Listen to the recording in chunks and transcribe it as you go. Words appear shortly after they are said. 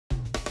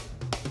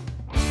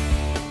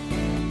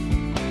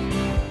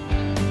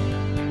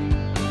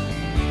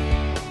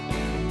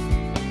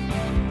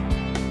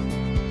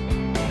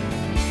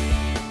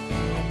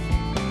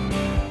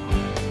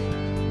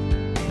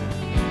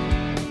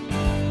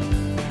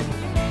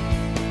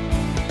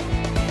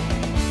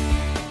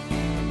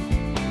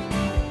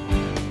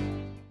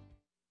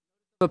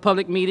A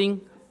public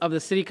meeting of the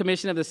City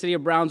Commission of the City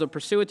of Brownsville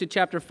pursuant to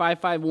Chapter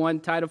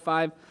 551, Title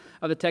 5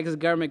 of the Texas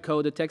Government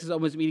Code, the Texas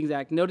Open Meetings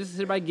Act. Notice is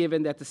hereby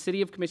given that the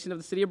City of Commission of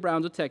the City of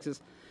Brownsville,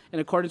 Texas, in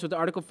accordance with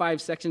Article 5,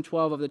 Section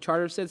 12 of the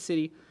Charter of said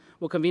city,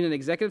 will convene an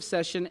executive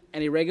session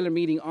and a regular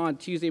meeting on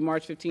Tuesday,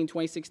 March 15,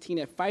 2016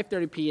 at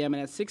 5:30 p.m.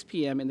 and at 6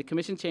 p.m. in the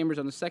Commission chambers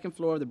on the second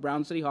floor of the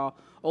Brownsville City Hall,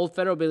 Old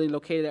Federal Building,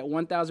 located at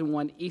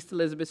 1001 East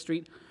Elizabeth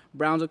Street,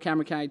 Brownsville,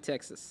 Cameron County,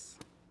 Texas.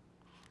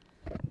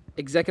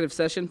 Executive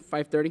session,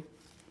 5:30.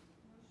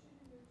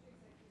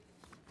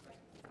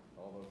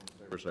 All those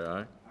in favor say aye.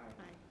 Aye.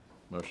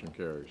 Motion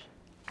carries.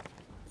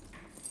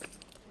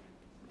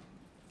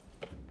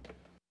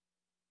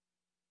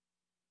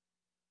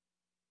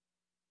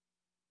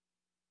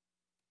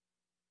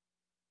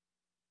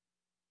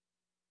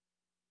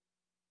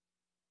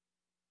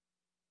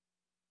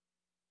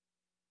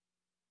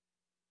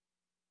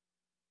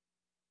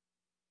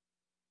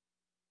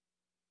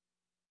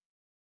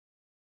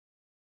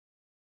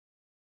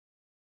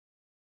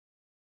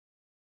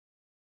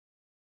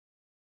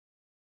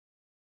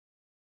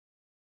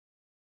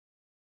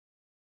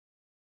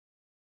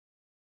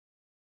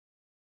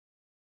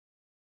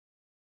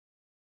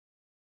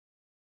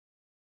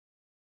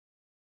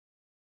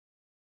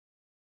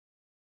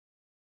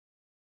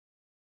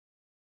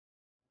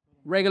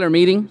 Regular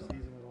meeting.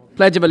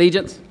 Pledge of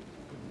Allegiance.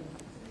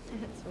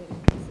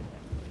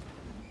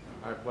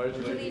 I pledge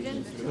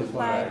Allegiance to the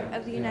flag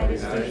of the United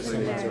States of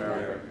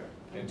America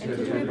and to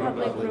the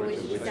republic for which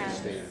it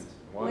stands,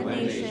 one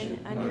nation,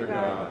 under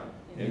God,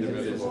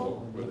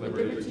 indivisible, with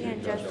liberty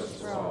and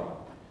justice for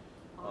all.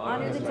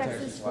 Honor the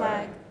Texas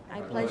flag.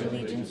 I pledge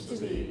allegiance to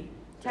thee,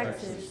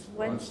 Texas,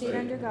 one state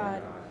under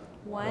God,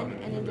 one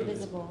and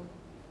indivisible.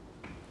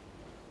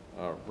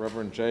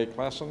 Reverend Jay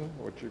Klassen,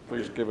 would you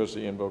please give us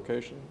the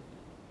invocation?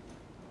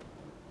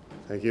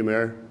 Thank you,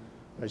 Mayor.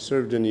 I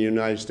served in the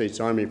United States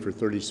Army for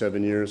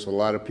 37 years. A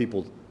lot of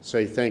people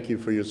say thank you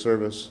for your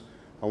service.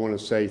 I want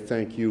to say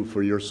thank you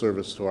for your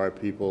service to our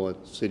people at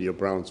the City of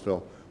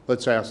Brownsville.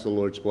 Let's ask the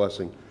Lord's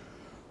blessing.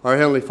 Our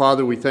Heavenly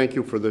Father, we thank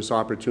you for this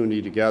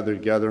opportunity to gather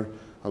together.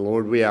 And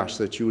Lord, we ask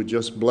that you would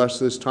just bless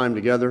this time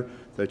together,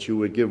 that you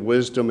would give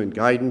wisdom and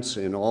guidance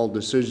in all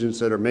decisions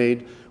that are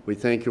made. We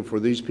thank you for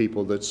these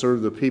people that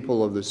serve the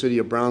people of the City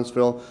of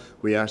Brownsville.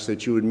 We ask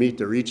that you would meet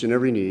their each and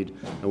every need,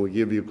 and we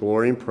give you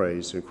glory and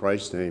praise. In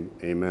Christ's name,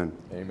 amen.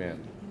 Amen. Amen.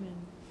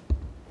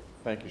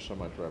 Thank you so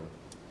much, Reverend.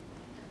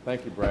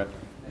 Thank you, Brad.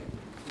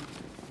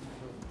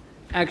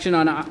 Action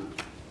on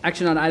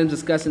items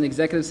discussed in the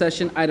executive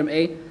session. Item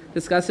A,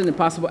 discussing the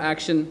possible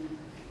action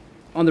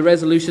on the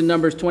resolution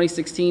numbers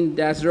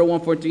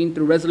 2016-0114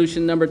 through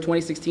resolution number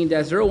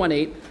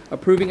 2016-018,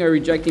 approving or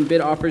rejecting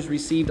bid offers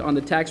received on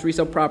the tax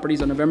resale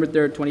properties on November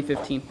 3rd,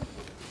 2015.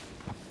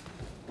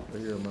 Do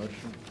you hear a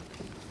motion?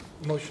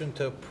 Motion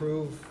to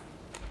approve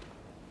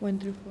 1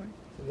 through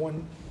 4.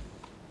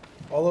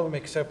 all of them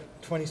except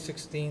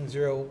 2016-018.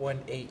 All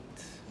right.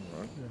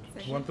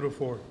 1 through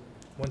 4.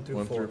 1 through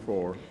 1 4. through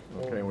 4.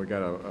 Okay, we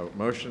got a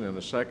motion and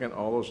a second.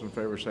 All those in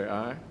favor say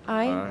aye.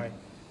 Aye. Aye.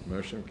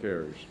 Motion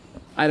carries.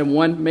 Item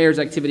 1, Mayor's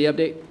activity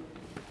update.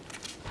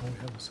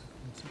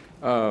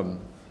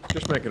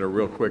 Just making it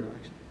real quick,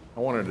 I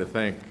wanted to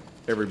thank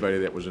everybody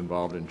that was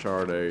involved in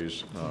Char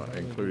Days,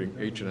 including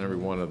each and every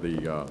one of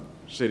the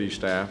city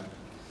staff.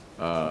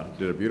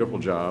 Did a beautiful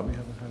job,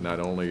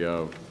 not only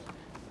of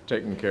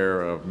taking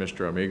care of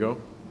Mr. Amigo,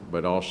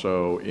 but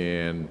also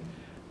in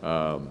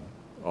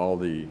all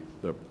the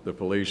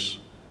police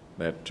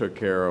that took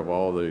care of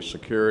all the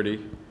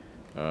security.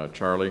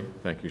 Charlie,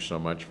 thank you so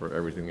much for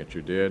everything that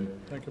you did.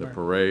 Thank you, the Mayor.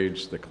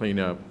 parades, the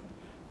cleanup.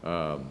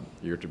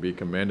 You're to be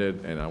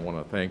commended, and I want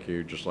to thank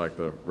you, just like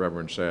the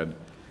Reverend said.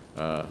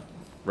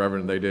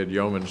 Reverend, they did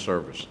yeoman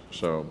service,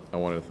 so I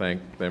want to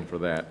thank them for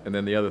that. And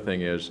then the other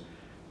thing is,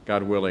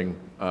 God willing,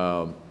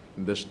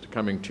 this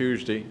coming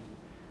Tuesday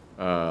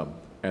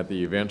at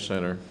the Event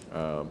Center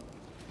on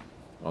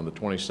the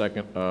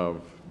 22nd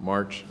of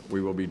March,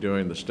 we will be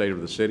doing the State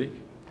of the City.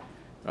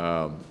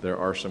 There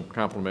are some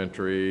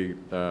complimentary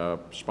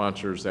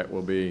sponsors that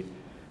will be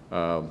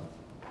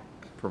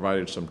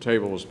provided some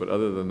tables, but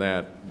other than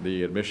that,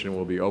 the admission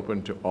will be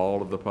open to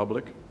all of the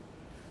public.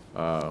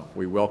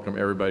 We welcome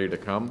everybody to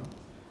come.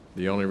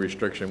 The only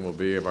restriction will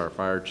be if our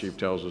fire chief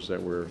tells us that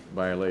we're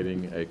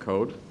violating a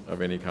code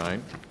of any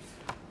kind.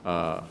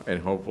 And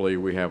hopefully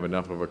we have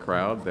enough of a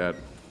crowd that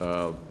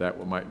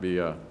that might be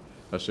a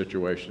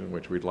situation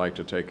which we'd like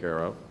to take care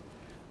of.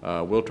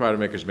 We'll try to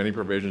make as many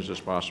provisions as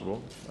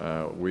possible.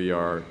 We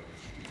are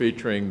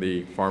featuring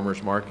the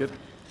farmers market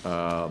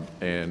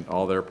and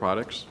all their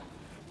products.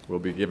 We'll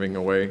be giving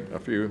away a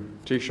few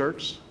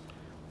t-shirts,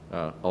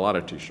 a lot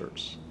of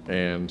t-shirts,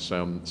 and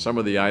some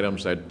of the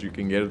items that you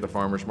can get at the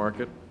farmers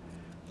market.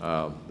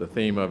 The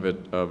theme of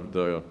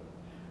the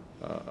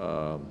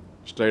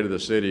State of the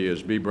City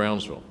is Be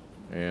Brownsville.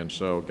 And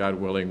so, God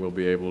willing, we'll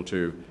be able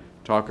to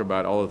talk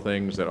about all the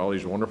things that all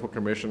these wonderful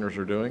commissioners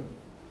are doing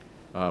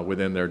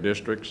within their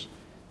districts,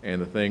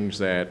 and the things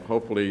that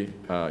hopefully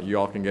you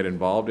all can get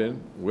involved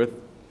in with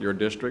your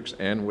districts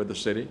and with the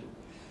city.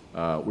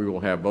 We will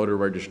have voter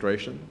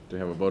registration, to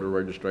have a voter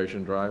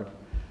registration drive.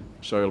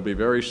 So it'll be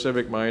very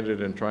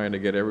civic-minded and trying to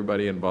get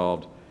everybody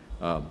involved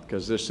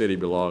because this city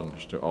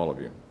belongs to all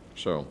of you.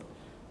 So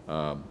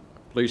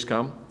please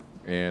come,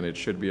 and it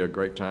should be a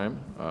great time.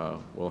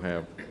 We'll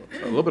have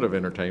a little bit of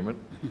entertainment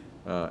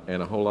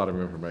and a whole lot of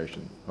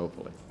information,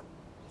 hopefully.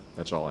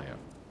 That's all I have.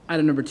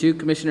 Item number 2,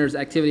 Commissioners'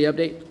 activity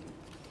update.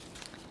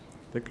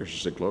 I think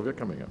there's a Ciclovia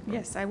coming up. no?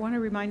 Yes, I want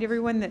to remind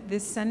everyone that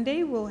this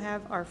Sunday we'll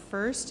have our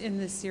first in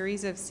the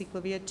series of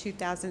Ciclovia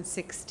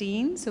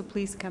 2016, so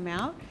please come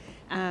out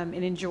and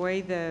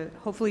enjoy the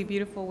hopefully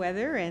beautiful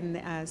weather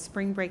and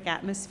spring break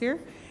atmosphere.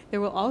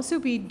 There will also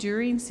be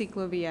during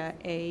Ciclovia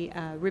a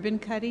ribbon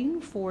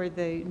cutting for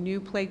the new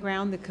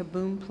playground, the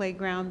Kaboom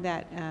playground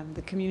that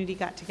the community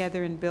got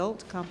together and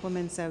built,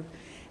 compliments of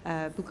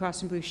Blue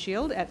Cross and Blue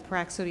Shield at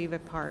Paraxo Riva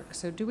Park.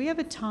 So do we have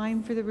a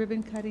time for the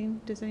ribbon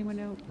cutting? Does anyone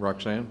know?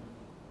 Roxanne?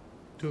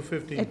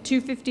 2:15. At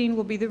 2:15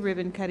 will be the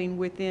ribbon cutting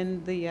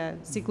within the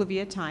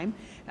Ciclovia time.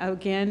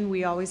 Again,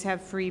 we always have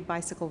free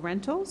bicycle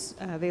rentals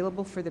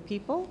available for the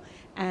people,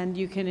 and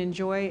you can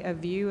enjoy a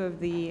view of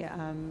the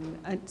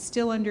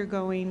still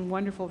undergoing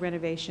wonderful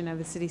renovation of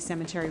the city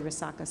cemetery,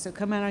 Resaca. So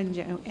come out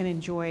and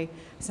enjoy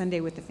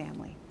Sunday with the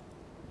family.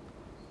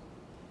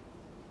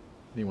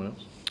 Anyone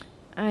else?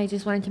 I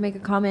just wanted to make a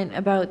comment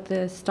about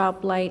the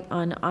stoplight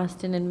on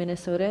Austin and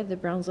Minnesota. The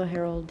Brownsville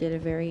Herald did a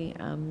very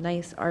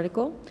nice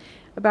article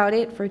about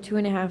it. For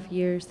 2.5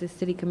 years, the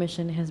City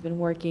Commission has been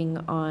working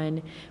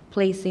on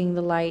placing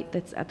the light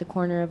that's at the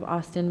corner of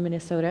Austin,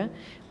 Minnesota.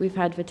 We've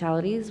had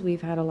fatalities.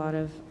 We've had a lot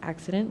of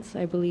accidents.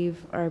 I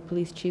believe our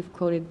police chief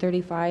quoted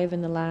 35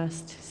 in the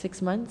last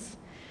 6 months.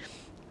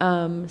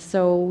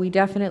 So we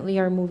definitely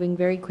are moving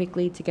very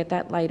quickly to get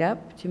that light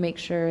up to make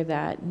sure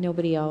that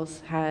nobody else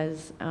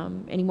has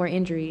any more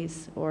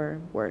injuries or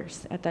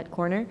worse at that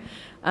corner.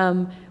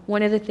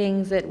 One of the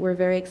things that we're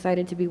very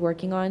excited to be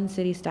working on,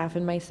 city staff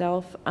and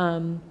myself,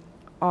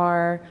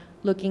 are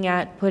looking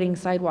at putting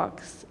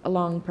sidewalks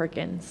along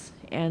Perkins.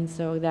 And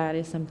so that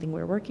is something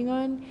we're working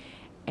on.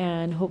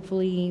 And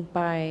hopefully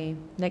by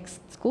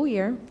next school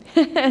year,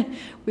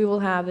 we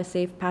will have a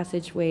safe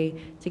passageway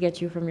to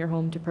get you from your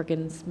home to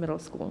Perkins Middle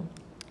School.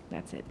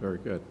 That's it. Very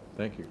good.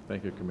 Thank you.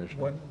 Thank you,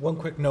 Commissioner. One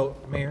quick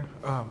note, Mayor,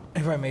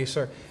 if I may,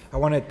 sir. I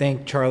want to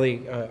thank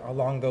Charlie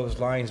along those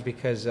lines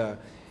because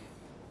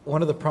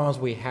one of the problems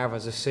we have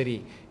as a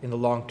city in the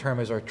long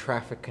term is our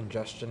traffic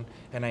congestion.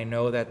 And I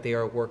know that they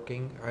are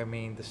working. I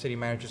mean, the city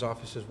manager's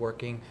office is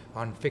working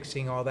on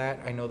fixing all that.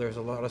 I know there's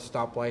a lot of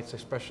stoplights,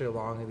 especially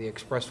along the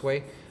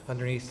expressway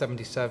underneath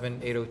 77,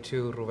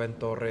 802, Ruben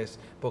Torres,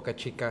 Boca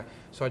Chica.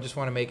 So I just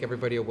want to make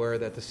everybody aware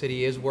that the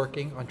city is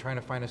working on trying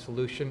to find a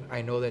solution.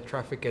 I know that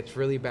traffic gets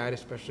really bad,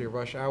 especially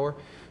rush hour.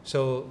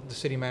 So the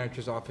city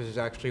manager's office is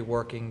actually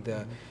working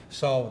to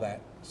solve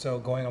that. So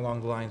going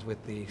along the lines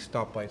with the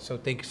stoplights. So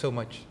thank you so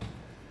much.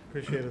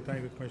 Appreciate it.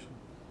 Thank you, Commissioner.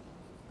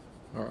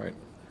 All right.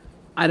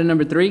 Item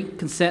number 3,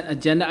 consent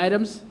agenda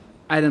items,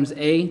 items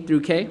A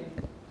through K.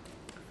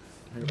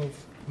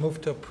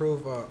 Move to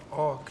approve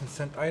all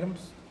consent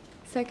items.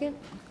 Second?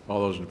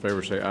 All those in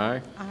favor say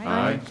aye.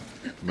 Aye.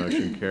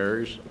 Motion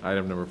carries.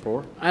 Item number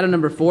 4. Item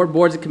number 4,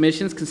 boards and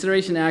commissions,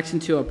 consideration and action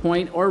to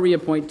appoint or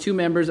reappoint 2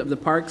 members of the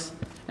Parks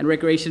and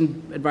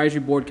Recreation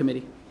Advisory Board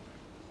Committee.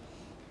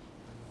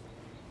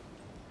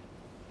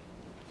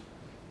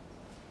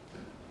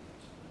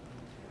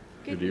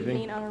 Good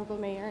evening. Honorable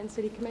Mayor and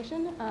City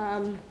Commission.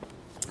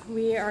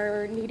 We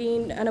are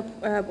needing an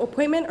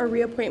appointment or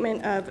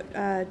reappointment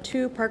of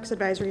 2 Parks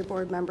Advisory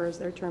Board members.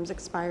 Their terms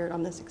expired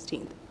on the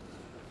 16th.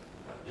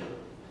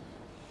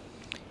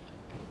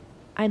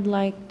 I'd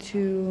like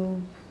to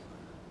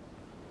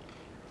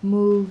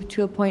move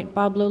to appoint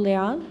Pablo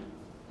Leal.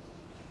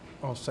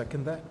 I'll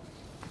second that.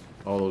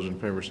 All those in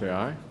favor say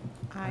aye.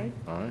 Aye.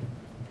 Aye.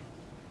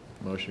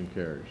 Motion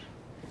carries.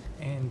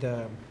 And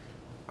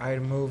I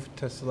move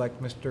to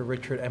select Mr.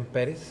 Richard M.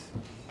 Perez.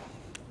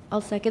 I'll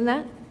second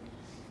that.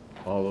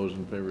 All those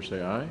in favor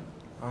say aye.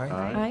 Aye.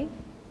 Aye.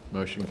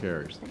 Motion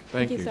carries.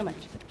 Thank you so much.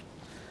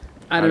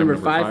 Item number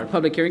number 5, five.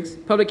 public hearings.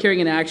 Public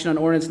hearing and action on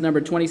ordinance number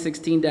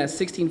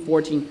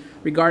 2016-1614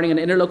 regarding an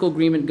interlocal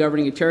agreement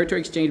governing a territory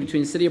exchange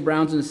between the City of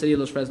Brownsville and the City of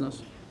Los Fresnos.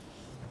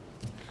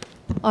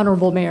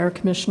 Honorable Mayor,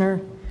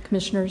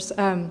 Commissioners,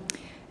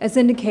 as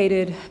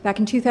indicated, back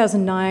in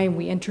 2009,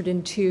 we entered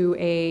into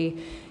a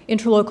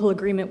interlocal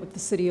agreement with the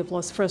City of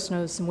Los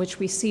Fresnos in which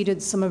we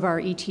ceded some of our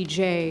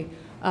ETJ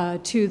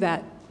to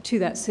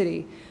that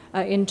city.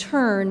 In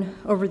turn,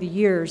 over the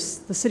years,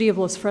 the City of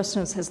Los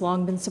Fresnos has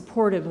long been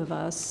supportive of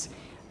us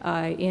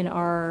in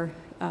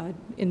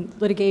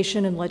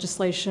litigation and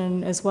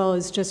legislation, as well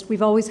as just,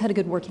 we've always had a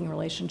good working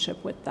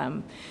relationship with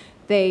them.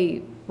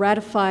 They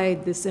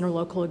ratified this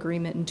interlocal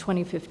agreement in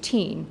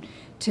 2015.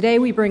 Today,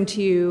 we bring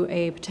to you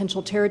a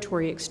potential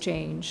territory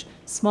exchange,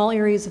 small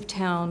areas of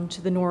town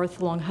to the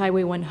north along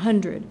Highway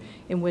 100,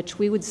 in which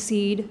we would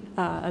cede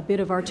a bit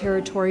of our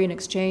territory in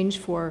exchange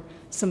for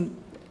some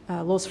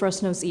Los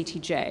Fresnos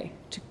ETJ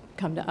to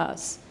come to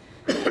us.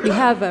 We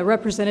have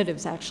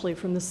representatives, actually,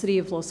 from the City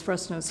of Los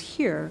Fresnos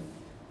here.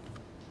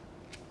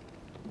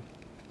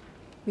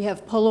 We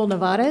have Polo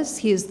Nevarez,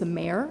 he is the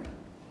mayor.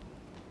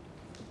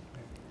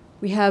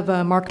 We have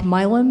Mark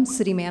Milam,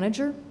 city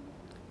manager.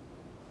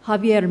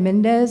 Javier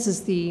Mendez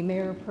is the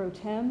mayor pro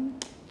tem.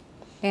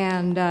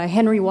 And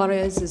Henry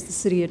Juarez is the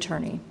city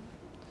attorney.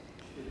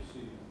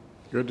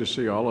 Good to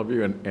see all of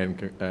you,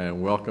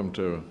 and welcome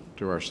to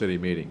our city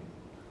meeting.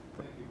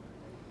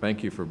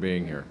 Thank you for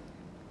being here.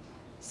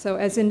 So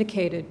as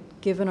indicated,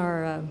 given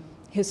our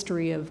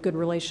history of good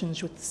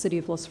relations with the city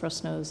of Los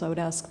Fresnos, I would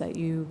ask that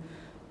you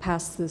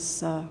pass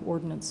this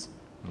ordinance.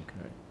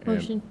 Okay. And,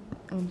 Motion,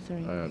 I'm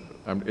sorry.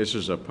 this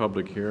is a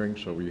public hearing,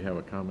 so will you have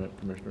a comment,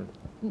 Commissioner?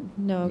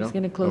 No, I was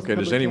going to close. Okay,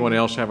 does public anyone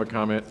hearing. else have a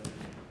comment?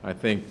 I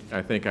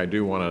think I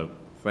do want to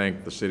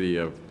thank the city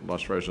of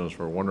Los Fresnos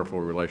for a wonderful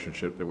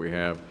relationship that we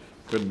have.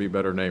 Couldn't be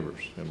better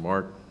neighbors. And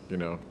Mark, you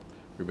know,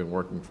 we've been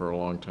working for a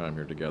long time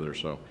here together.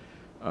 So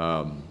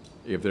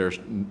if there's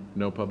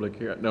no public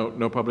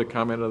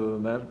comment other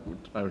than that,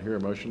 I would hear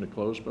a motion to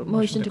close. But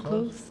Motion to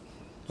close.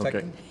 Okay.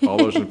 Second. All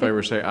those in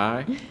favor say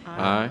aye.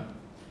 Aye.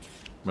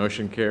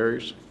 Motion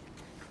carries.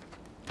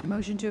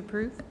 Motion to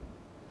approve?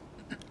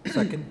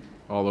 Second.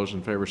 All those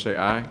in favor say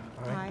aye.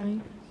 Aye.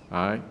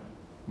 Aye.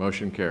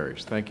 Motion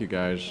carries. Thank you,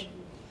 guys.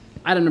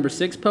 Item number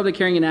 6, public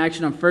hearing and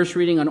action on first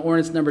reading on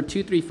ordinance number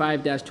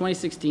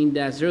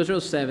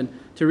 235-2016-007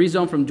 to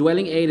rezone from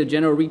dwelling A to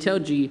general retail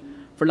G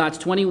for lots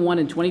 21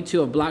 and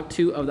 22 of Block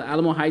 2 of the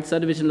Alamo Heights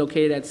subdivision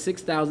located at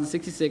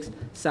 6066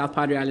 South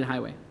Padre Island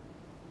Highway.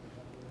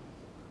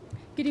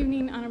 Good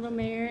evening, Honorable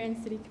Mayor and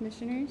City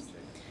Commissioners.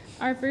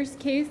 Our first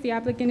case, the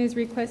applicant is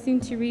requesting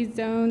to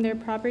rezone their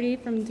property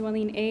from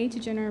dwelling A to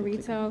general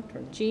retail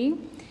G.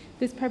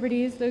 This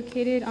property is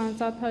located on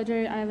South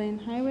Padre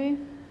Island Highway.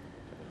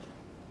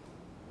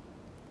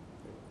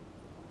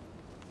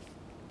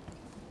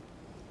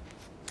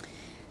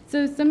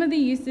 So some of the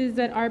uses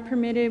that are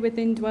permitted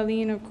within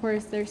dwelling, of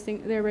course,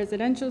 they're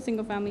residential,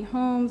 single-family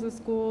homes, a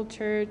school,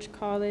 church,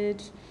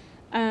 college.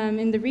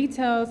 In the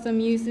retail,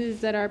 some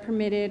uses that are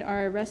permitted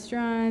are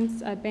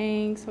restaurants,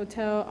 banks,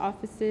 hotel,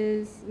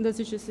 offices. Those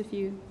are just a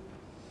few.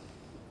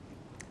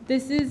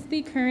 This is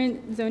the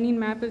current zoning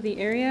map of the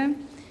area.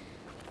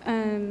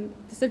 The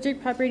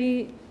subject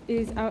property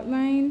is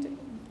outlined.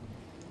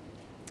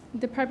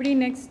 The property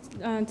next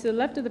to the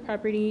left of the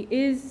property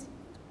is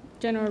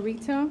general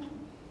retail.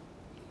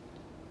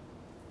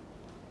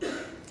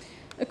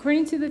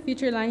 According to the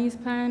future land use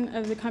plan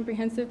of the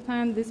comprehensive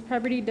plan, this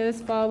property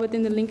does fall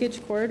within the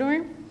linkage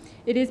corridor.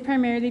 It is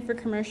primarily for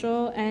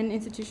commercial and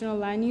institutional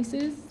land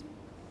uses.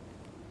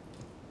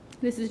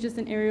 This is just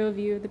an aerial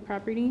view of the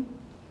property.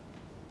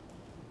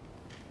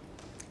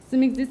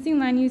 Some existing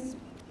land use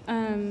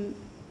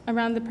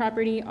around the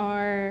property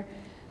are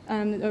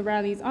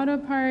O'Reilly's Auto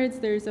Parts,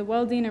 there's a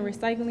welding and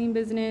recycling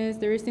business,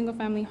 there is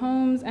single-family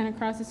homes, and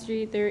across the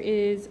street there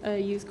is a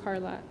used car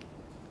lot.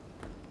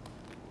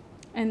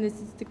 And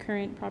this is the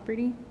current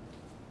property.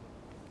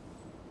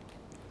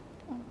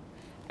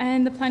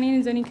 And the Planning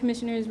and Zoning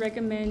Commissioners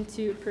recommend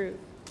to approve.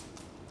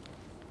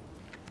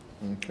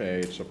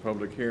 Okay, it's a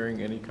public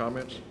hearing. Any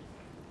comments?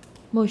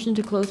 Motion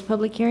to close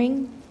public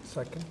hearing.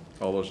 Second.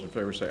 All those in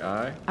favor say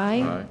aye.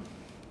 Aye. Aye.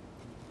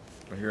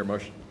 I hear a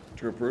motion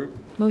to approve.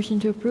 Motion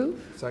to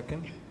approve.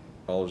 Second.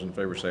 All those in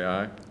favor say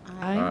aye.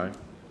 Aye.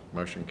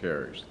 Motion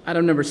carries.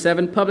 Item number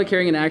 7, public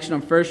hearing and action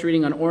on first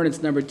reading on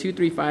ordinance number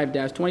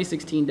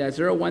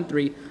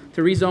 235-2016-013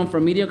 to rezone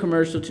from medium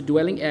commercial to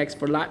dwelling X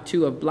for lot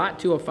 2 of Block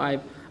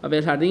 205 of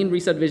El Jardín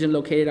re-subdivision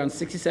located on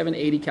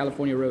 6780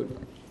 California Road.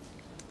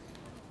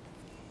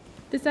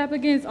 This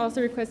applicant is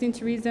also requesting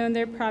to rezone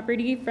their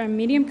property from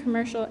medium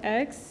commercial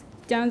X,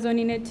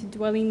 downzoning it to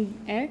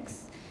dwelling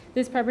X.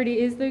 This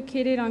property is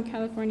located on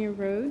California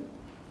Road.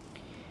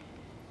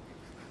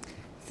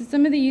 So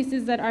some of the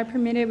uses that are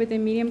permitted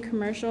within medium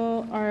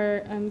commercial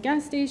are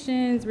gas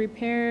stations,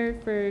 repair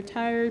for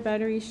tire,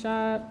 battery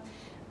shop,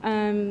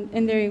 and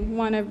they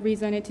want to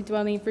rezone it to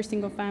dwelling for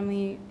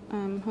single-family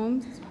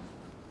homes.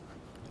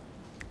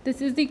 This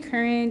is the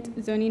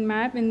current zoning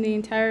map, and the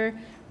entire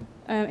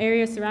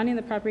area surrounding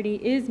the property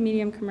is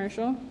medium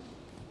commercial.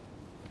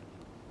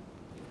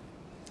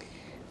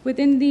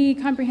 Within the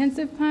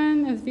comprehensive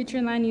plan of the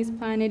future land use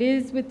plan, it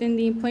is within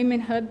the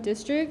employment hub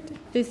district.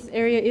 This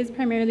area is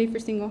primarily for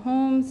single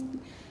homes,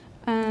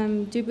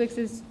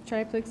 duplexes,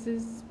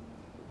 triplexes.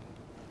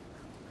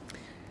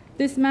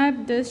 This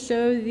map does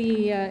show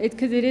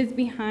because it is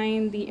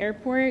behind the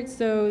airport,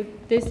 so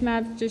this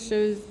map just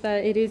shows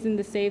that it is in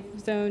the safe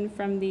zone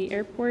from the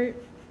airport.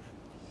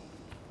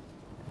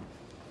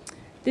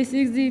 This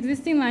is the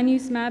existing land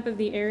use map of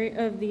the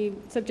area of the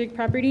subject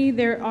property.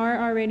 There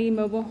are already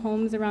mobile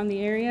homes around the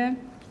area,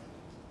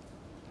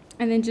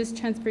 and then just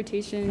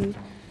transportation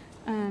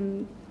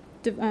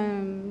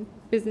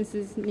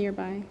businesses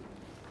nearby.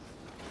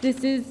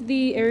 This is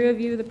the aerial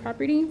view of the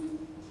property,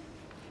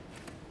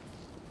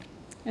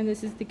 and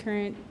this is the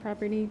current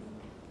property.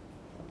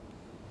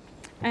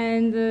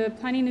 And the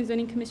Planning and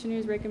Zoning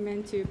Commissioners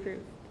recommend to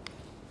approve.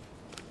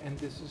 And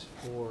this is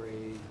for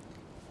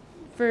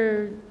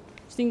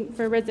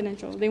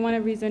residential. They want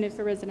to rezone it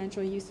for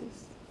residential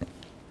uses.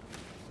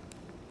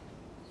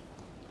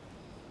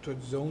 So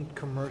it's zoned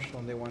commercial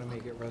and they want to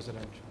make it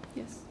residential.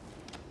 Yes.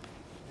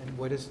 And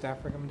what is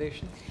staff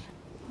recommendation?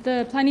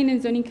 The Planning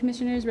and Zoning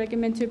Commissioners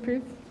recommend to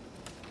approve.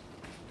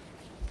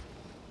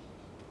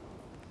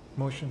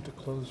 Motion to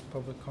close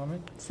public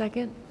comment?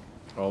 Second?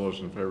 All those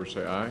in favor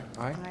say aye.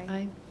 Aye.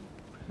 Aye.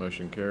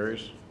 Motion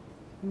carries.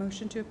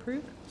 Motion to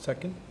approve?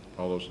 Second?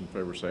 All those in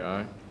favor say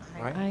aye.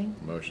 Aye.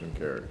 Motion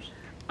carries.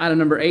 Item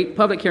number 8,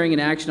 public hearing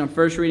and action on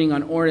first reading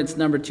on ordinance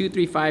number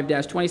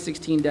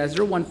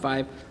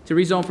 235-2016-015 to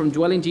rezone from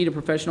dwelling G to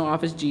professional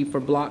office G for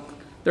block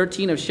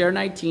 13 of Share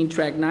 19,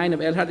 track 9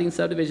 of El Jardín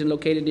subdivision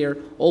located near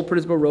Old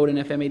Pertisboro Road and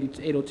FM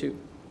 802.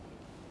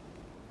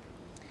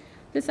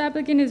 This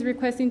applicant is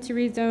requesting to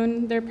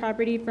rezone their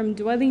property from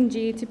dwelling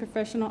G to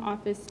professional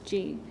office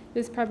G.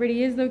 This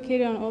property is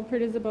located on Old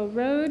Pertisboro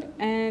Road,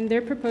 and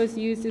their proposed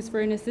use is for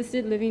an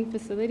assisted living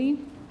facility.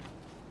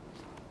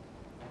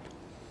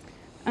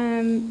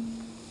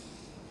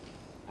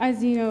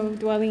 As you know,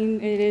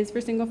 dwelling, it is for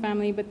single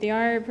family, but they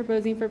are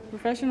proposing for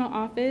professional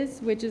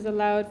office, which is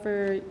allowed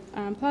for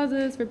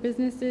plazas, for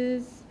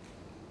businesses.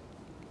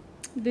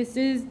 This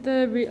is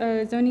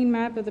the zoning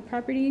map of the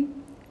property.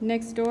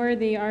 Next door,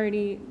 they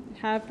already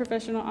have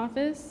professional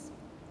office.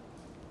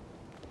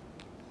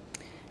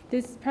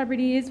 This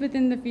property is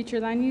within the future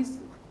land use,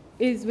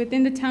 is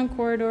within the town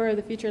corridor of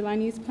the future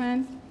land use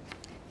plan.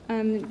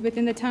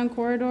 Within the town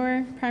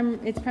corridor,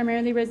 it's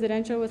primarily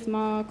residential with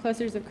small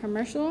clusters of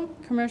commercial.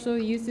 Commercial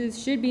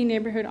uses should be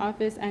neighborhood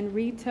office and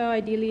retail,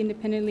 ideally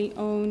independently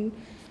owned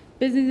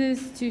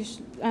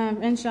businesses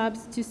and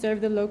shops to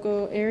serve the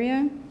local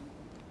area.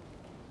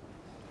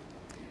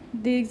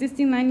 The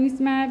existing land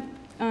use map,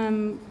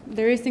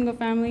 there is single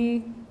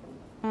family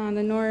on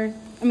the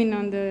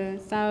on the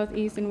south,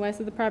 east, and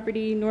west of the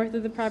property. North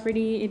of the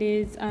property, it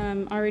is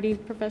already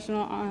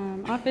professional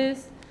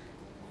office.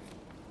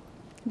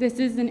 This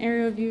is an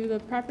aerial view of the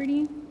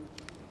property.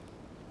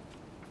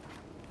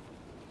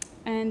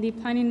 And the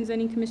Planning and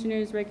Zoning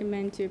Commissioners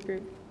recommend to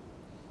approve.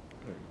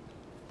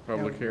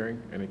 Public hearing,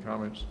 any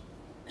comments?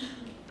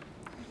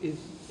 Is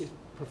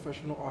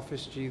professional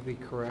office G the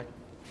correct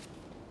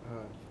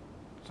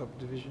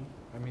subdivision?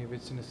 I mean, if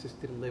it's an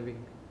assisted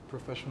living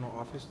professional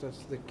office, that's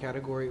the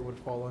category it would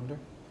fall under?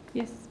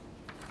 Yes.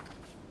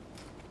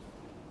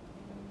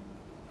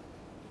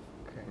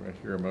 Okay. Do I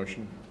hear a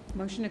motion?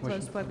 Motion to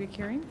close public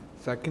hearing?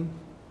 Second?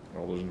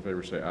 All those in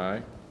favor say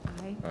aye.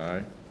 Aye.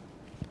 Aye.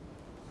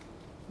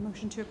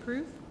 Motion to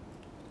approve?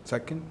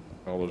 Second?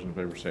 All those in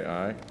favor say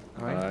aye.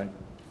 Aye.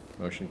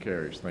 Motion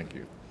carries. Thank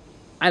you.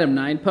 Item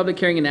 9, public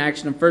hearing and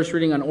action on first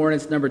reading on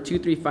ordinance number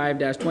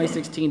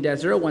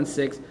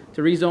 235-2016-016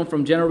 to rezone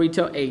from general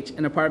retail H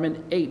and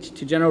apartment H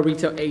to general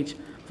retail H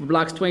for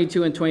blocks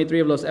 22 and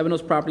 23 of Los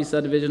Ebanos property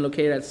subdivision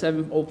located at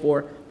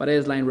 704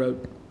 Paredes Line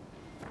Road.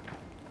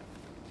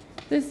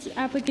 This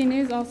applicant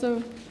is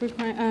also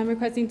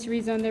requesting to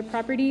rezone their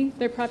property.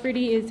 Their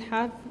property is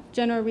half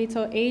general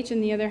retail H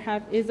and the other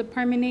half is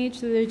apartment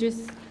H, so they're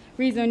just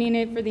rezoning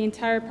it for the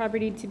entire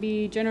property to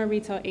be general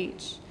retail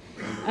H.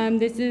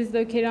 This is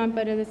located on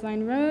Paredes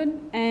Line Road,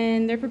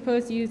 and their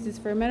proposed use is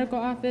for medical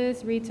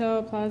office,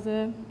 retail,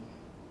 plaza.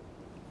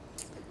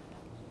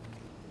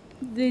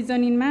 The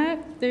zoning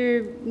map,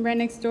 they're right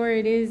next door,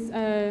 it is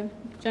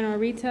general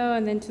retail,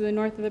 and then to the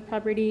north of the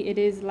property, it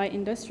is light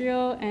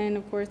industrial, and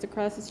of course,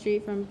 across the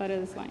street from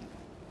Paredes Line.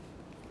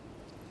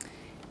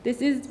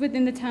 This is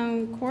within the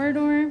town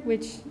corridor,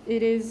 which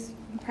it is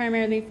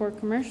primarily for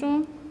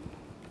commercial.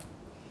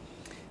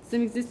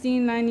 Some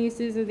existing land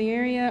uses of the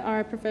area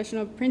are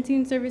professional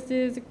printing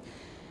services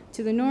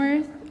to the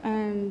north,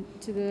 to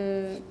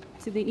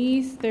the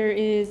east. There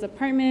is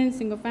apartments,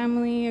 single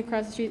family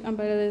across the street on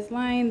Paredes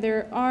Line.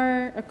 There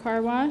are a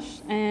car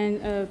wash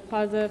and a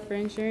plaza for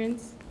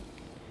insurance.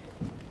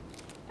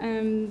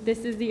 This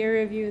is the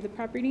area view of the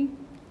property.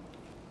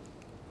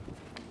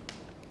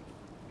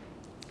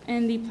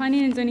 And the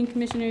Planning and Zoning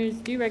Commissioners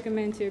do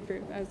recommend to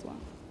approve as well.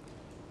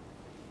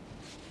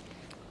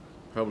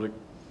 Public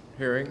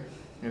hearing,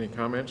 any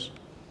comments?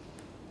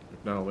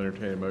 If not, I'll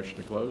entertain a motion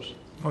to close.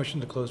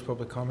 Motion to close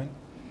public comment?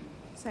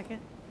 Second.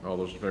 All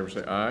those in favor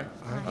say aye.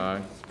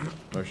 Aye.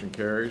 Motion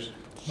carries.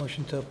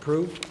 Motion to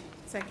approve?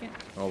 Second.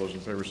 All those in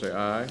favor say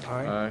aye.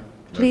 Aye.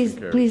 Please, Motion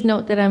carries. please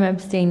note that I'm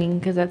abstaining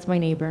because that's my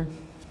neighbor.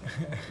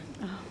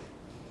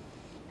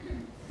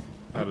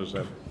 How does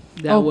that?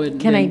 That Oh, would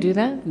can I then- do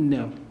that?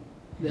 No.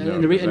 No,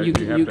 And the re- and because you you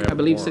can- have you- to have I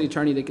believe a city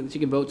quorum. attorney, she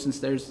can vote since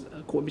there's,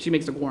 she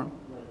makes a quorum.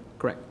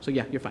 Correct. So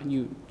yeah, you're fine.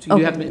 So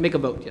you have to make a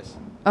vote, yes.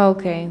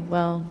 Okay,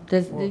 well,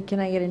 Well, can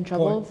I get in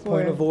trouble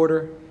Point for? of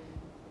order,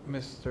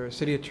 Mr.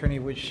 City Attorney,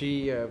 would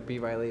she be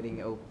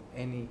violating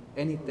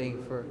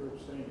anything for?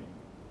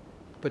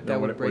 But No, that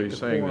what would break he's the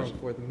saying quorum is,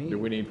 for the Do meeting.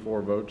 we need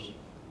 4 votes?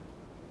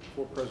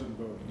 For present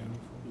vote,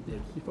 Yeah,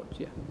 you vote,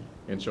 yeah.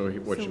 And so So we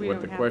what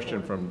don't the have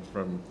question quorum.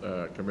 from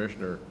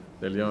Commissioner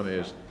De Leon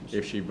is,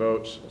 if she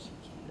votes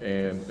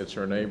and it's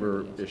her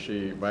neighbor, is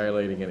she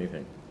violating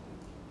anything?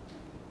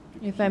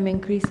 If I'm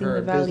increasing the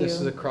Her value.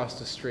 business is across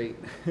the street.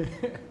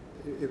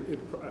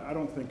 I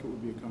don't think it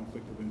would be a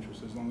conflict of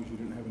interest as long as you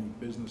didn't have any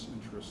business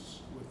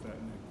interests with that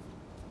name.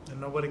 And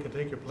nobody can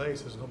take your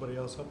place, there's nobody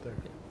else up there.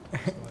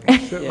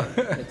 Yeah,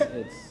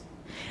 it's,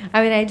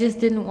 I mean, I just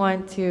didn't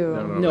want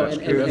to. No, that's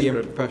and- good. and- That's Be a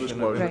good. Full professional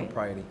disclosure. Right.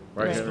 propriety.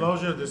 Right, Right.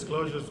 Henry?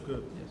 Disclosure's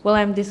good. Well,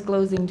 I'm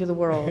disclosing to the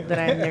world that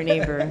I'm their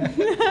neighbor.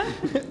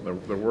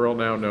 The world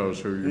now knows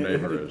who your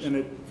neighbor is.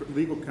 And for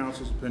legal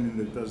counsel's opinion,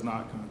 it does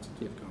not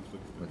constitute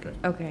conflict of interest.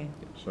 Okay, Okay.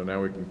 so now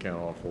we can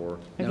count all four.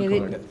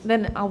 Okay,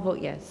 then I'll vote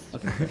yes.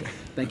 okay,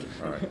 thank you.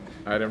 All right.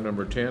 Item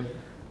number 10,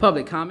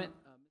 Public comment,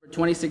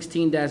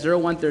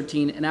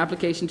 2016-0113, an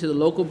application to the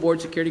local board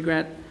security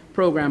grant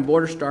program,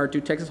 Border Star, to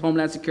Texas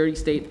Homeland Security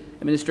State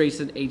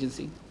Administration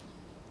Agency.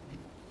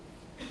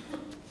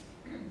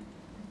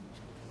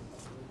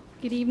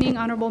 Good evening,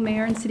 Honorable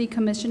Mayor and City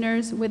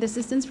Commissioners. With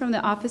assistance from the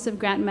Office of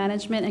Grant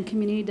Management and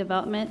Community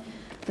Development,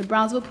 the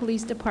Brownsville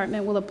Police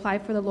Department will apply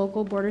for the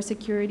local border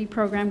security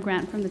program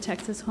grant from the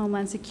Texas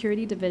Homeland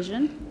Security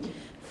Division.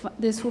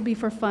 This will be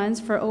for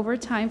funds for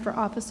overtime for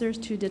officers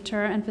to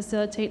deter and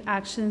facilitate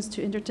actions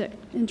to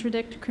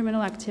interdict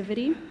criminal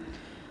activity.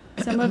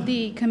 Some of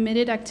the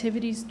committed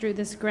activities through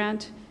this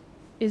grant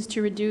is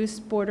to reduce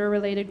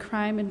border-related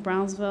crime in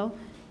Brownsville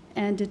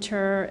and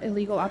deter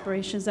illegal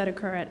operations that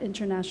occur at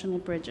international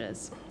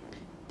bridges.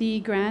 The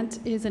grant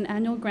is an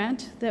annual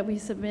grant that we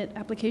submit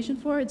application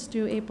for. It's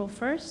due April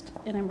 1st,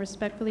 and I'm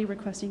respectfully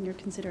requesting your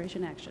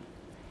consideration action.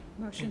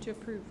 Motion to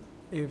approve.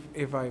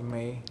 If I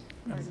may,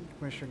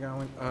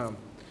 Commissioner Gowan,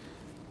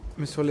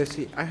 Ms.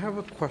 Solisi, I have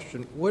a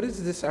question. What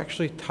does this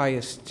actually tie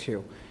us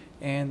to?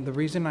 And the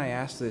reason I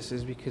ask this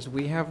is because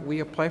we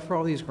apply for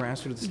all these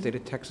grants through the state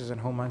of Texas and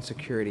Homeland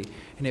Security,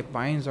 and it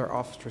binds our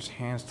officers'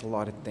 hands to a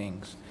lot of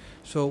things.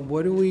 So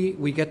what do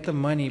we get the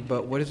money,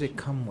 but what does it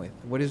come with?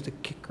 What is the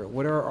kicker?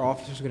 What are our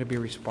officers going to be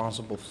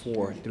responsible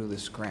for through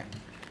this grant?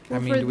 I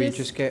Well, mean, for do we this-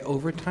 just get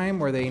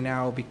overtime, or are they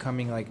now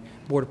becoming like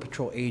Border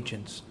Patrol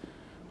agents?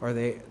 Are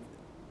they,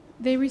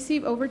 They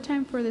receive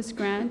overtime for this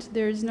grant.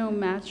 There is no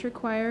match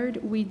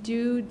required. We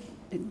do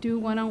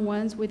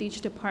one-on-ones with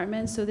each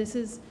department, so this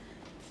is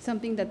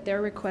something that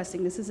they're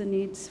requesting. This is a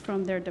needs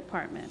from their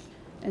department,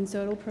 and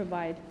so it'll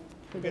provide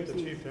for Get those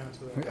the needs. chief to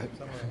answer that.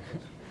 Someone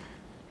else.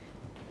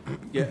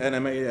 Yeah, and I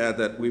may add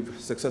that we've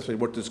successfully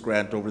worked this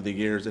grant over the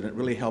years, and it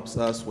really helps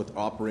us with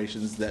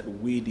operations that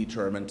we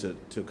determine to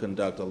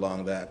conduct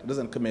along that. It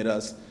doesn't commit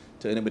us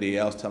to anybody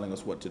else telling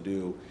us what to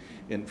do.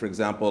 And for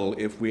example,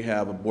 if we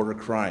have a border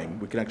crime,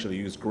 we can actually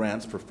use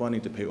grants for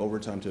funding to pay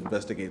overtime to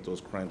investigate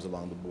those crimes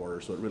along the border.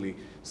 So it really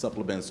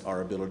supplements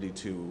our ability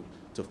to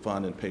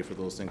fund and pay for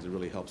those things. It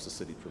really helps the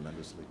city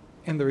tremendously.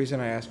 and the reason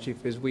I ask,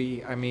 Chief, is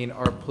I mean,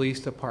 our police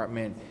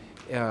department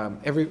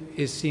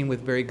is seen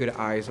with very good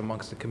eyes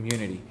amongst the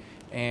community.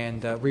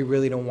 And we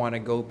really don't want to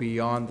go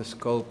beyond the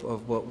scope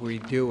of what we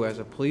do as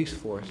a police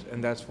force.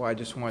 And that's why I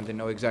just wanted to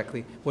know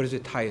exactly what does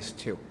it tie us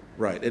to?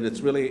 Right, and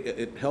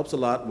it helps a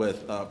lot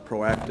with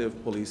proactive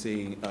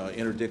policing,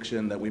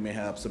 interdiction, that we may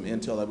have some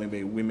intel that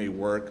we may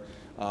work,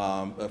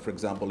 for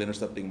example,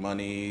 intercepting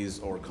monies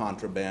or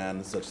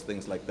contraband, such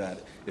things like that.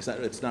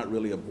 It's not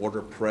really a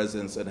border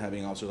presence and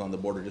having officers on the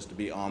border just to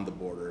be on the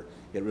border.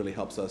 It really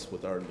helps us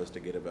with our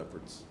investigative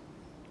efforts.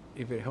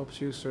 If it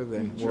helps you, sir,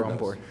 then Sure we're on does.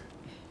 board.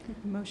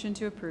 Motion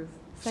to approve.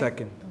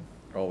 Second.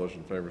 all those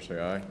in favor say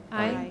aye.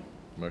 Aye.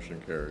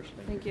 Motion carries.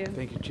 Thank you.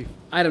 Thank you, Chief.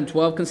 Item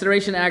 12,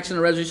 consideration action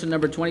on resolution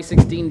number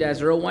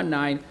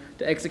 2016-019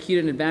 to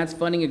execute an advanced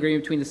funding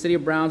agreement between the City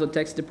of Brownsville,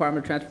 Texas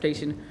Department of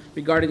Transportation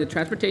regarding the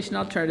Transportation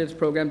Alternatives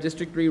Program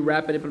District 3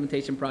 Rapid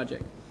Implementation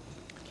Project.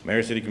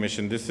 Mayor, City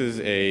Commission, this is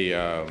the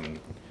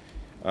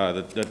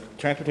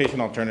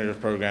Transportation Alternatives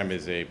Program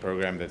is a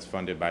program that's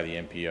funded by the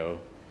MPO.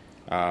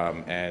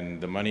 And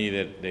the money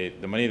that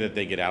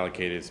they get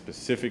allocated is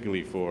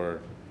specifically for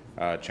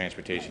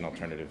transportation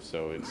alternatives.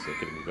 So it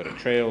can go to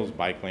trails,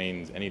 bike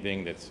lanes,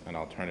 anything that's an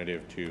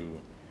alternative to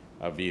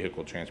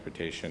vehicle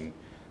transportation.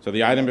 So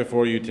the item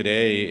before you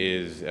today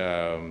is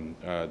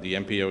the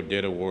MPO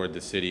did award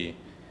the city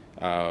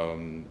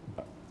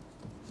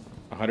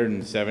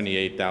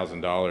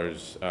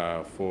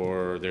 $178,000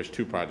 for, there's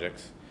two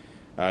projects.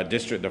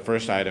 The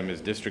first item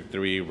is District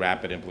 3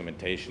 Rapid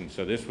Implementation.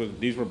 So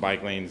these were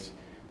bike lanes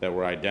that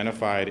were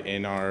identified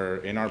in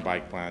our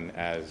bike plan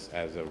as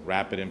a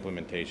rapid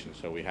implementation.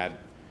 So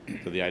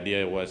the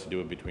idea was to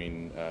do it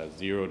between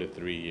 0 to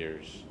 3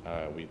 years.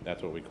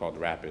 That's what we called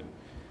rapid.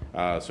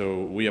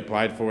 So we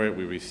applied for it,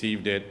 we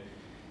received it.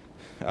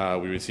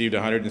 We received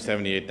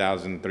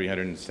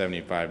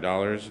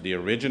 $178,375. The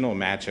original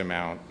match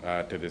amount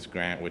to this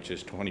grant, which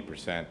is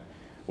 20%,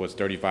 was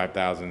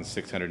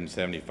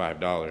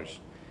 $35,675.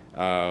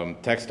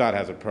 TxDOT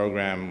has a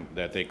program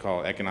that they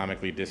call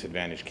Economically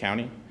Disadvantaged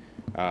County.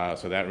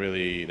 So that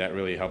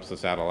really helps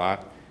us out a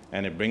lot,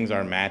 and it brings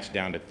our match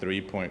down to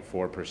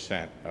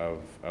 3.4% of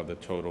the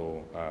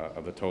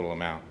total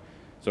amount.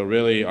 So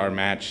really, our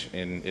match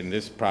in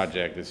this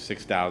project is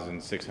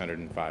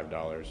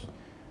 $6,605,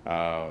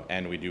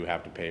 and we do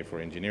have to pay for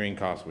engineering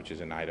costs, which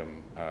is an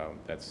item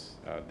that's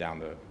down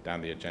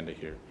the agenda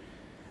here.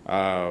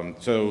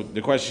 So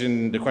the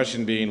question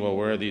being, well,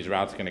 where are these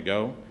routes going to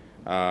go?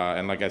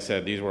 And like I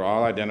said, these were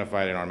all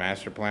identified in our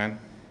master plan.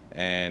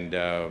 And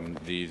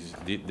these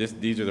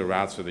are the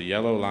routes. So the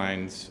yellow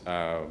lines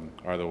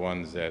are the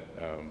ones that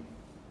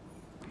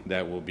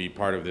will be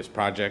part of this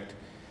project.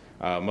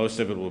 Most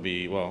of it will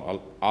be,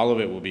 well, all of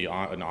it will be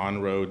an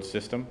on-road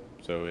system.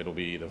 So it'll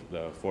be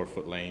the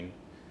 4-foot lane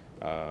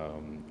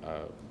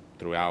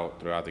throughout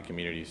the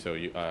community. So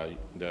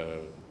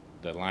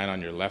the line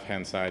on your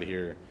left-hand side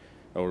here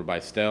over by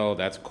Stell,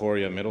 that's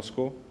Coria Middle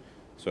School.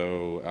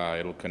 So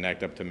it'll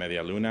connect up to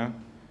Media Luna,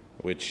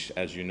 which,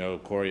 as you know,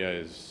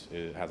 Coria has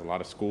a lot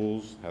of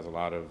schools, has a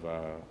lot of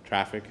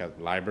traffic, has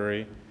a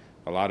library,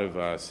 a lot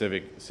of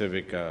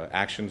civic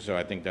action. So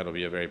I think that'll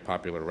be a very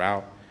popular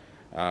route.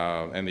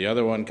 And the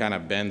other one kind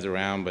of bends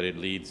around, but it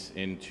leads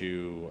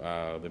into,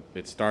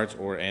 it starts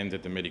or ends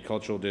at the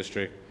Multicultural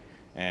District,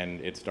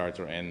 and it starts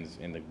or ends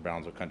in the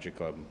Brownsville Country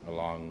Club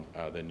along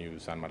the new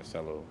San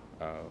Marcelo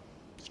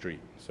street.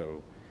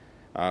 So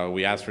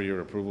we ask for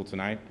your approval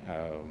tonight,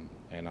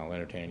 and I'll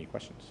entertain any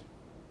questions.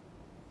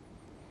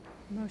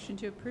 Motion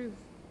to approve.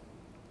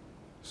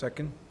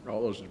 Second.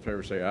 All those in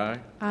favor say aye.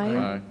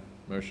 Aye.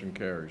 Motion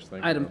carries.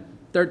 Thank you. Item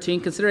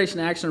 13, consideration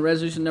action on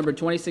resolution number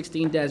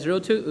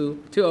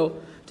 2016-020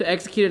 to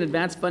execute an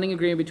advanced funding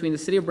agreement between the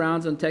City of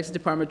Brownsville and Texas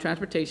Department of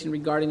Transportation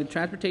regarding the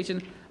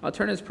Transportation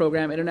Alternatives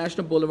Program,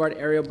 International Boulevard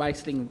Area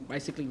Bicycling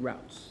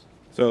Routes.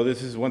 So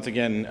this is once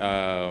again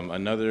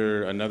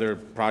another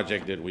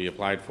project that we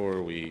applied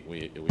for.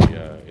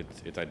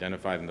 It's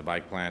identified in the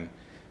bike plan.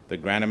 The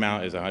grant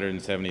amount is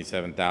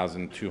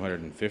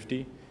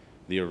 $177,250.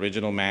 The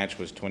original match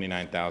was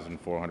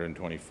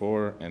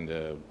 $29,424, and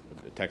the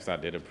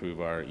TxDOT did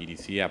approve our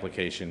EDC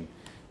application,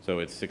 so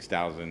it's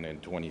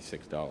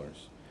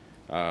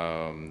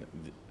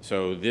 $6,026.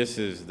 So this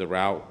is the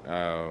route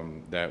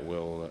that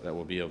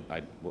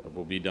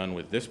will be done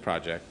with this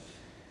project.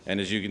 And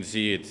as you can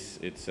see,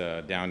 it's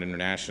down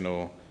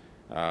International,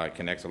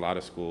 connects a lot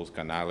of schools,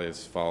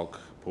 Canales, Falk,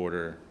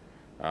 Porter,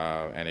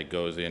 and it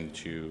goes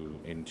into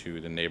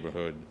the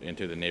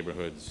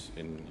neighborhoods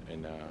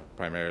in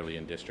primarily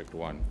in District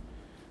 1.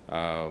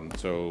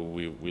 So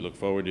we look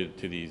forward to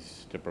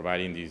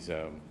providing these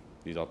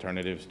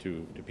alternatives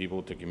to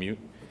people to commute,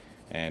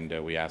 and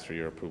we ask for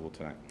your approval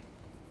tonight.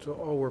 So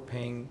all we're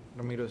paying,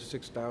 Ramiro, is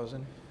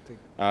 $6,000?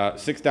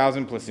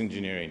 $6,000 plus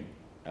engineering.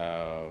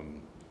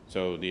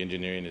 So the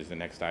engineering is the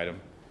next item,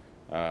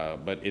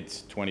 but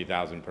it's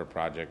 $20,000 per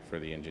project for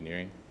the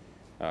engineering.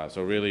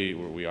 So really,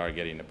 we are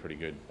getting a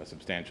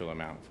substantial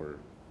amount for,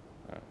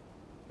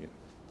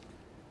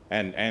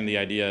 and the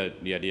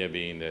idea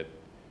being that,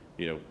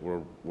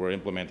 we're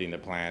implementing the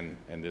plan,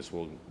 and this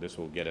will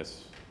get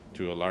us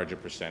to a larger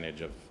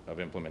percentage of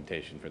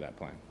implementation for that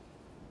plan.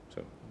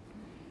 So.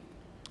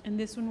 And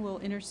this one will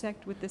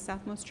intersect with the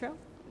Southmost Trail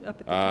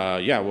up at the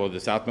top? Yeah, well, the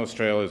Southmost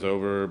Trail is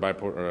over by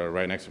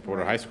right next to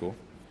Porter High School.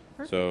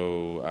 Perfect.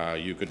 So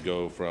you could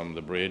go from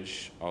the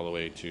bridge all the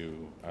way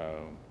to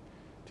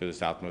the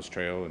Southmost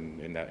Trail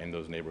and in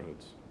those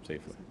neighborhoods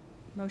safely.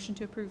 Motion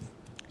to approve.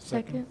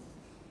 Second.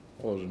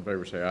 All those in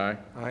favor say aye.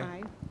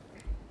 Aye.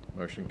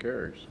 Motion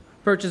carries.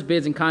 Purchase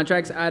bids and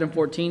contracts. Item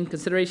 14,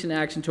 consideration and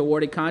action to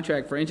award a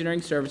contract for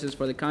engineering services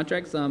for the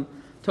contract sum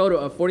total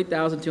of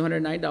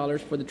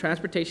 $40,209 for the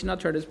Transportation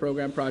Alternatives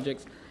Program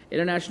projects,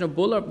 International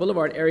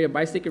Boulevard Area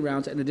Bicycle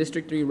Routes, and the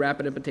District 3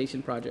 Rapid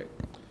Implementation Project.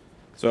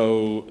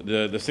 So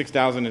the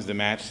 $6,000 is the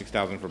match,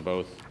 $6,000 for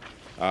both.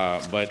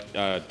 But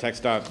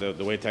TxDOT,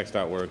 the way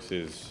TxDOT works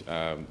is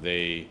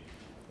the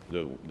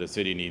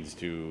city needs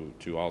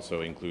to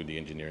also include the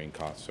engineering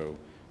costs. So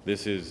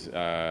this is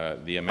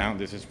the amount.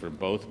 This is for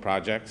both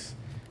projects.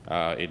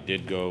 It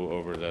did go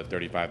over the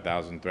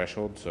 35,000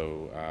 threshold,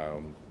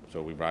 so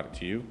we brought it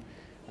to you,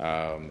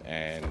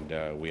 and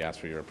we ask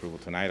for your approval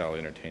tonight. I'll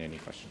entertain any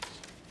questions.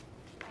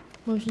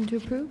 Motion to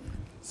approve?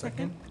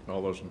 Second.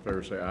 All those in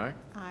favor say aye.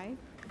 Aye.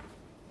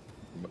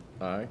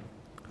 Aye.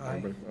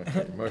 Aye.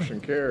 Okay,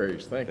 motion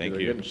carries. Thank you. Thank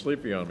They're you. getting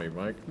sleepy on me,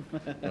 Mike.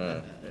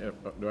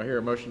 Do I hear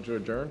a motion to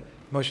adjourn?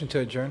 Motion to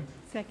adjourn?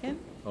 Second.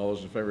 All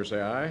those in favor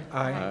say aye.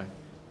 Aye.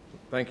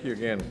 Thank you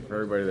again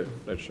for everybody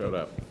that showed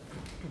up.